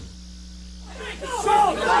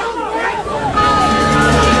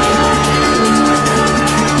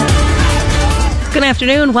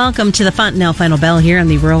afternoon. Welcome to the Fontanelle Final Bell here on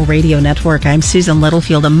the Rural Radio Network. I'm Susan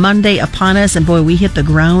Littlefield. A Monday upon us, and boy, we hit the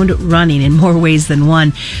ground running in more ways than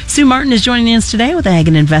one. Sue Martin is joining us today with Ag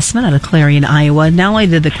and Investment out of Clarion, Iowa. Not only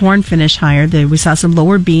did the corn finish higher, we saw some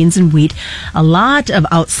lower beans and wheat. A lot of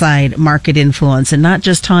outside market influence, and not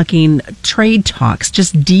just talking trade talks,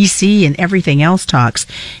 just D.C. and everything else talks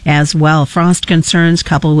as well. Frost concerns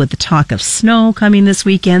coupled with the talk of snow coming this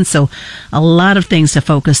weekend, so a lot of things to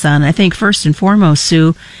focus on. I think first and foremost,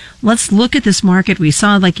 Sue, let's look at this market. We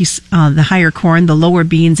saw, the higher corn, the lower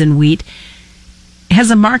beans and wheat. Has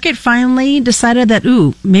the market finally decided that,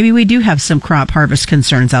 maybe we do have some crop harvest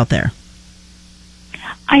concerns out there?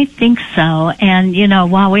 I think so. And,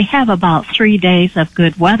 while we have about 3 days of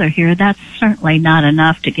good weather here, that's certainly not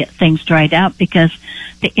enough to get things dried out, because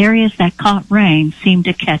the areas that caught rain seem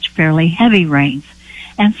to catch fairly heavy rains.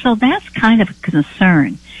 And so that's kind of a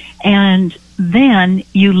concern. And then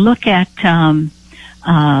you look at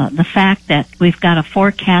the fact that we've got a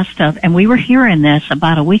forecast of, and we were hearing this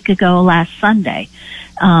about a week ago last Sunday,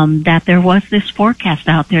 that there was this forecast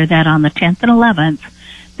out there that on the 10th and 11th,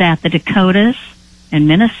 that the Dakotas and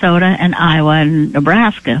Minnesota and Iowa and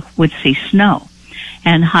Nebraska would see snow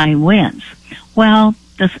and high winds. Well,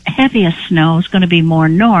 the heaviest snow is going to be more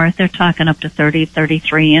north. They're talking up to 30,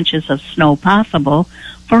 33 inches of snow possible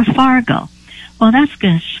for Fargo. Well, that's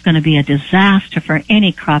just going to be a disaster for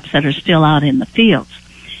any crops that are still out in the fields.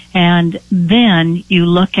 And then you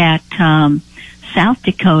look at South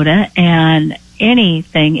Dakota, and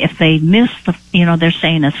anything, if they miss they're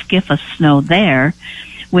saying a skiff of snow there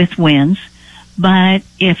with winds. But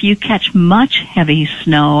if you catch much heavy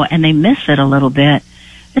snow and they miss it a little bit,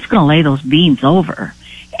 it's going to lay those beans over.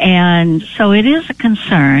 And so it is a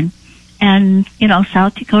concern. And,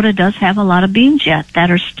 South Dakota does have a lot of beans yet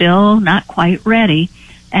that are still not quite ready.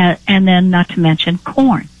 And then not to mention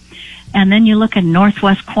corn. And then you look at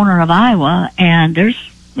northwest corner of Iowa, and there's,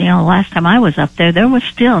 last time I was up there, there was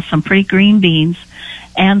still some pretty green beans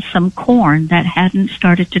and some corn that hadn't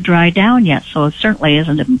started to dry down yet. So it certainly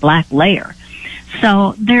isn't a black layer.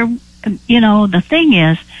 So there, the thing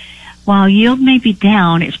is, while yield may be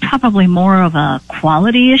down, it's probably more of a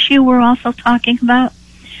quality issue we're also talking about.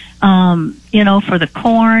 For the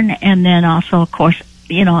corn, and then also, of course,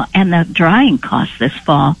 and the drying costs this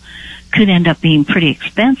fall could end up being pretty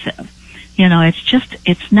expensive.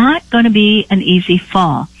 It's not going to be an easy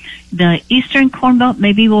fall. The eastern corn belt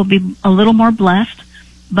maybe will be a little more blessed,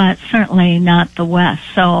 but certainly not the west.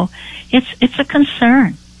 So it's a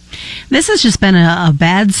concern. This has just been a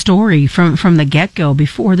bad story from the get-go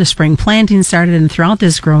before the spring planting started, and throughout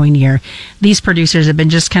this growing year. These producers have been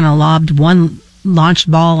just kind of lobbed one launched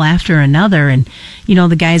ball after another, and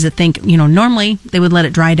the guys that think normally they would let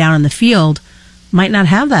it dry down in the field might not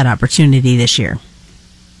have that opportunity this year.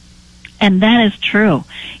 And that is true.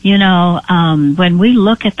 When we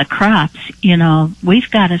look at the crops, we've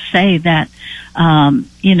got to say that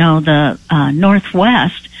the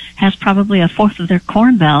Northwest has probably a fourth of their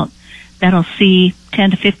corn belt that'll see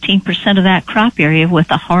 10 to 15% of that crop area with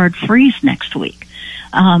a hard freeze next week.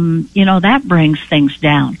 That brings things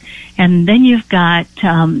down. And then you've got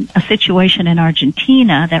a situation in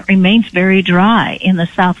Argentina that remains very dry. In the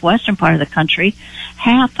southwestern part of the country,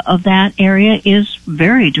 half of that area is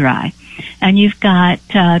very dry. And you've got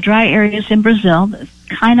dry areas in Brazil that's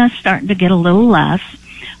kind of starting to get a little less.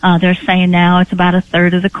 They're saying now it's about a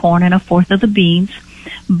third of the corn and a fourth of the beans.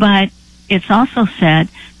 But it's also said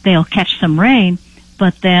they'll catch some rain,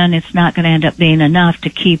 but then it's not going to end up being enough to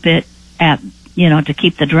keep it at to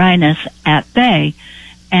keep the dryness at bay,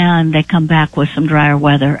 and they come back with some drier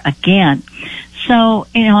weather again. So,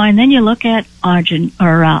 and then you look at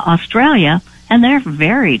Australia, and they're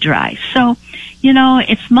very dry. So,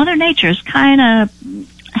 it's Mother Nature's kind of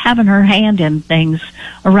having her hand in things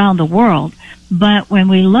around the world. But when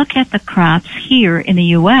we look at the crops here in the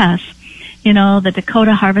U.S., the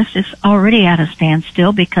Dakota harvest is already at a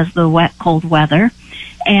standstill because of the wet, cold weather.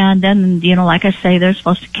 And then, like I say, they're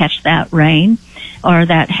supposed to catch that rain or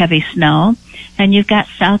that heavy snow. And you've got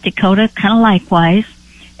South Dakota kind of likewise.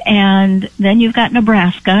 And then you've got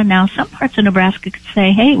Nebraska. Now, some parts of Nebraska could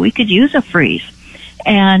say, hey, we could use a freeze,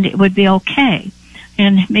 and it would be okay.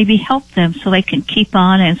 And maybe help them so they can keep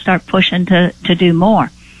on and start pushing to do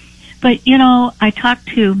more. But, I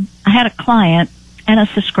had a client and a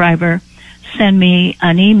subscriber send me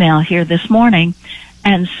an email here this morning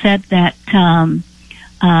and said that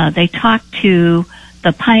they talked to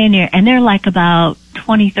the Pioneer, and they're like about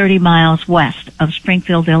 20, 30 miles west of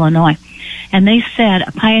Springfield, Illinois. And they said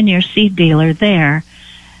a Pioneer seed dealer there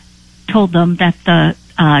told them that the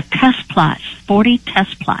test plots, 40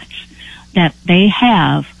 test plots that they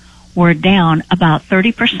have, were down about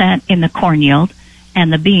 30% in the corn yield,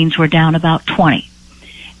 and the beans were down about 20%.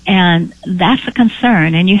 And that's a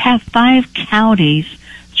concern. And you have 5 counties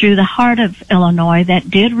through the heart of Illinois that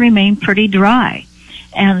did remain pretty dry.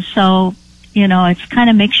 And so, it's kind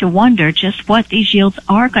of makes you wonder just what these yields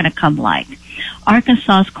are going to come like.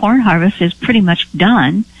 Arkansas's corn harvest is pretty much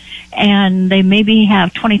done, and they maybe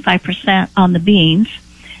have 25% on the beans,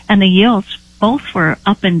 and the yields both were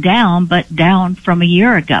up and down, but down from a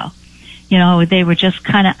year ago. They were just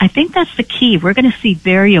I think that's the key. We're going to see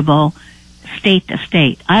variable state to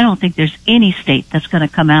state. I don't think there's any state that's going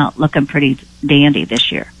to come out looking pretty dandy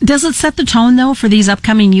this year. Does it set the tone, though, for these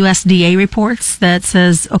upcoming USDA reports that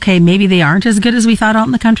says, okay, maybe they aren't as good as we thought out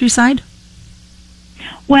in the countryside?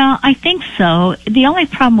 Well, I think so. The only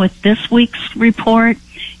problem with this week's report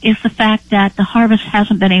is the fact that the harvest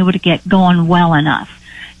hasn't been able to get going well enough.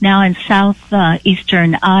 Now, in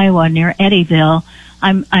southeastern Iowa near Eddyville,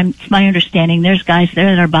 it's my understanding there's guys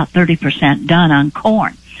there that are about 30% done on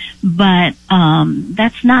corn. But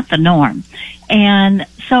that's not the norm. And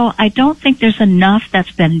so I don't think there's enough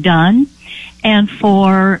that's been done. And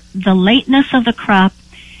for the lateness of the crop,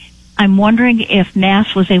 I'm wondering if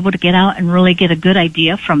NASS was able to get out and really get a good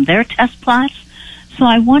idea from their test plots. So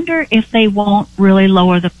I wonder if they won't really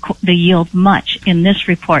lower the yield much in this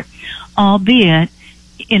report, albeit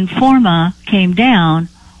Informa came down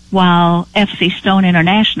while FC Stone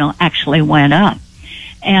International actually went up.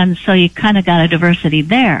 And so you kind of got a diversity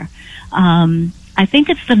there. I think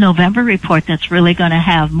it's the November report that's really going to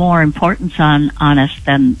have more importance on us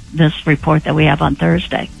than this report that we have on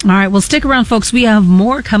Thursday. All right, well, stick around, folks. We have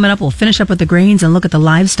more coming up. We'll finish up with the grains and look at the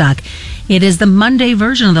livestock. It is the Monday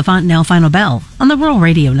version of the Fontanelle Final Bell on the Rural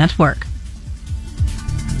Radio Network.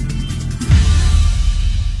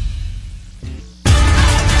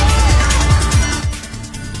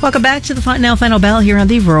 Welcome back to the Fontanelle Final Bell here on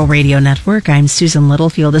the Rural Radio Network. I'm Susan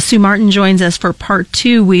Littlefield. Sue Martin joins us for part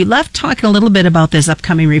 2. We left talking a little bit about this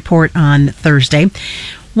upcoming report on Thursday.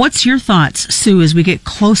 What's your thoughts, Sue, as we get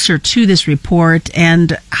closer to this report,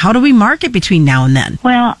 and how do we market between now and then?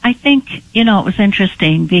 Well, I think, it was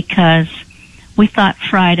interesting because we thought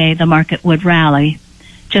Friday the market would rally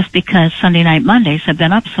just because Sunday night Mondays have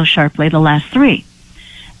been up so sharply the last 3.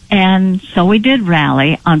 And so we did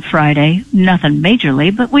rally on Friday, nothing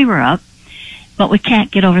majorly, but we were up. But we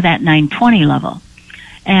can't get over that 920 level.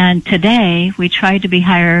 And today, we tried to be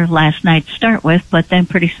higher last night to start with, but then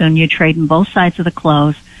pretty soon you trade in both sides of the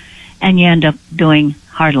close, and you end up doing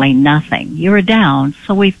hardly nothing. You were down,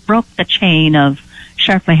 so we broke the chain of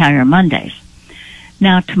sharply higher Mondays.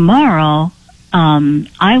 Now, tomorrow,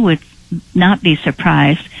 I would not be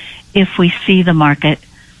surprised if we see the market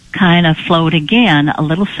kind of float again, a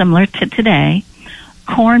little similar to today.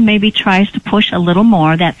 Corn maybe tries to push a little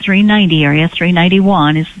more. That 390 area,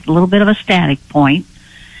 391, is a little bit of a static point.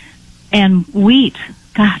 And wheat,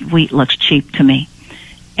 God, wheat looks cheap to me.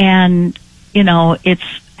 And,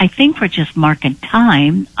 I think we're just marking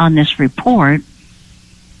time on this report.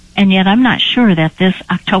 And yet I'm not sure that this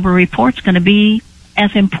October report's going to be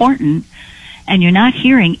as important. And you're not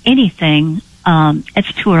hearing anything.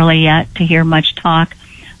 It's too early yet to hear much talk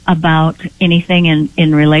about anything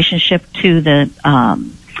in relationship to the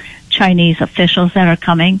Chinese officials that are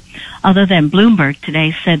coming, other than Bloomberg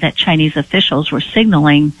today said that Chinese officials were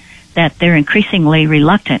signaling that they're increasingly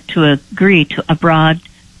reluctant to agree to a broad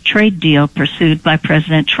trade deal pursued by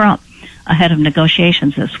President Trump ahead of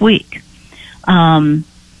negotiations this week.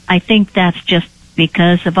 I think that's just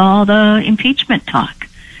because of all the impeachment talk.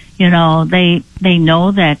 They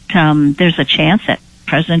know that there's a chance that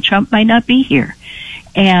President Trump might not be here.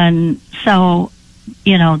 And so,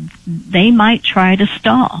 they might try to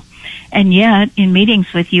stall. And yet, in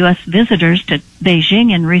meetings with U.S. visitors to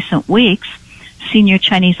Beijing in recent weeks, senior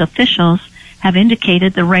Chinese officials have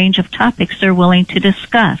indicated the range of topics they're willing to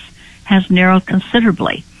discuss has narrowed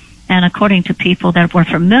considerably. And according to people that were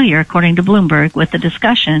familiar, according to Bloomberg, with the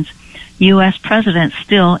discussions, U.S. President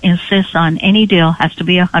still insists on any deal has to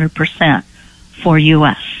be 100% for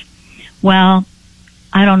U.S. Well,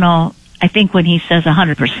 I don't know. I think when he says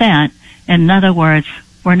 100%, in other words,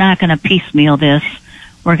 we're not going to piecemeal this.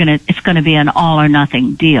 It's going to be an all or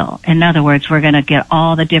nothing deal. In other words, we're going to get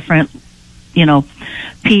all the different,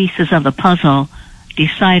 pieces of the puzzle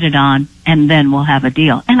decided on, and then we'll have a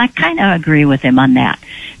deal. And I kind of agree with him on that,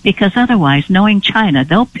 because otherwise, knowing China,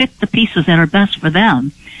 they'll pick the pieces that are best for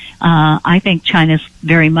them. I think China's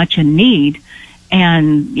very much in need.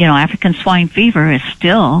 And, African swine fever is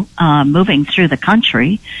still moving through the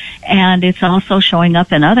country, and it's also showing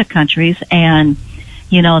up in other countries. And,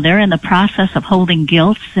 they're in the process of holding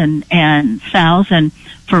gilts and sows and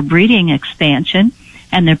for breeding expansion.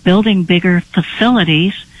 and they're building bigger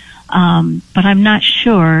facilities. But I'm not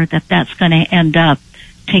sure that that's going to end up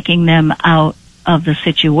taking them out of the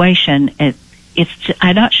situation.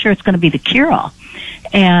 I'm not sure it's going to be the cure-all.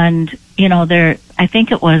 And, I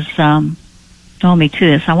think it was, told me to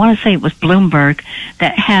this, I want to say it was Bloomberg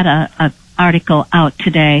that had a article out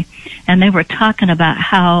today, and they were talking about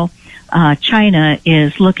how China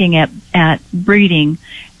is looking at breeding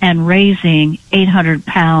and raising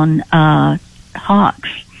 800-pound hogs.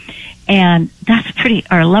 And that's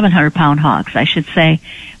or 1,100-pound hogs, I should say,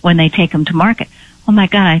 when they take them to market. Oh my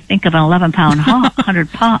God, I think of an 11-pound hog,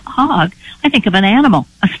 100-hog, I think of an animal,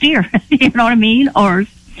 a steer, you know what I mean? Or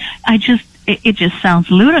it just sounds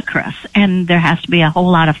ludicrous, and there has to be a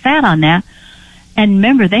whole lot of fat on that. And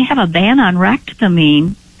remember, they have a ban on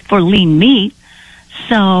ractamine for lean meat,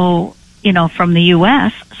 so, from the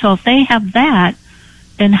U.S. So if they have that,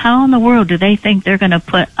 then how in the world do they think they're going to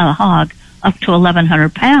put a hog up to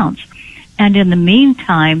 1,100 pounds? And in the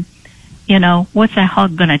meantime, what's that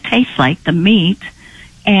hog going to taste like, the meat?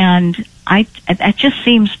 And that just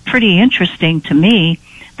seems pretty interesting to me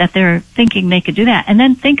that they're thinking they could do that. And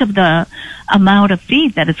then think of the amount of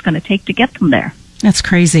feed that it's going to take to get them there. That's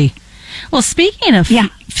crazy. Well, speaking of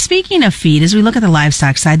feed, as we look at the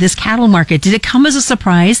livestock side, this cattle market, did it come as a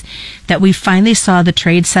surprise that we finally saw the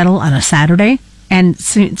trade settle on a Saturday and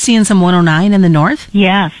seeing some 109 in the north?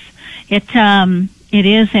 Yes, it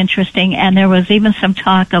is interesting, and there was even some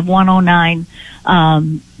talk of 109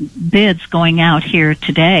 bids going out here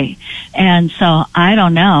today. And so I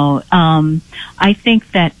don't know. I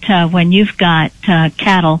think that when you've got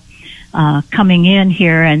cattle coming in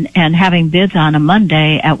here and having bids on a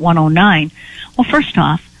Monday at 109, well, first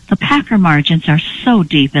off, the packer margins are so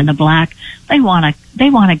deep in the black. They want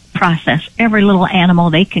to process every little animal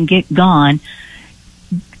they can get gone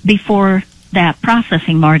before that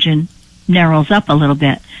processing margin narrows up a little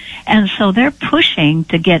bit. And so they're pushing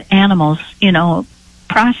to get animals,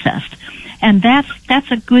 processed. And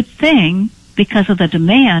that's a good thing because of the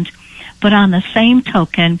demand. But on the same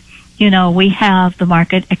token, we have the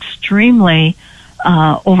market extremely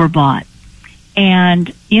overbought.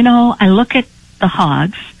 And, I look at the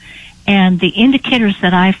hogs, and the indicators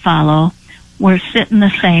that I follow were sitting the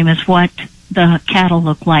same as what the cattle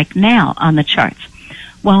look like now on the charts.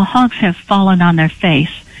 Well, hogs have fallen on their face,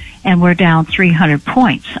 and we're down 300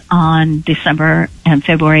 points on December and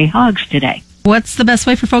February hogs today. What's the best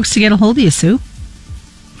way for folks to get a hold of you, Sue?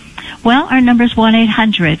 Well, our number is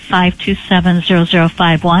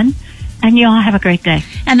 1-800-527-0051. And you all have a great day.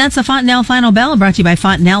 And that's the Fontanelle Final Bell, brought to you by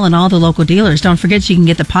Fontanelle and all the local dealers. Don't forget you can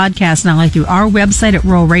get the podcast not only through our website at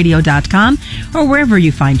ruralradio.com or wherever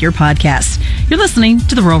you find your podcasts. You're listening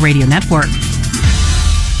to the Rural Radio Network.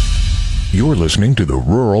 You're listening to the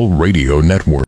Rural Radio Network.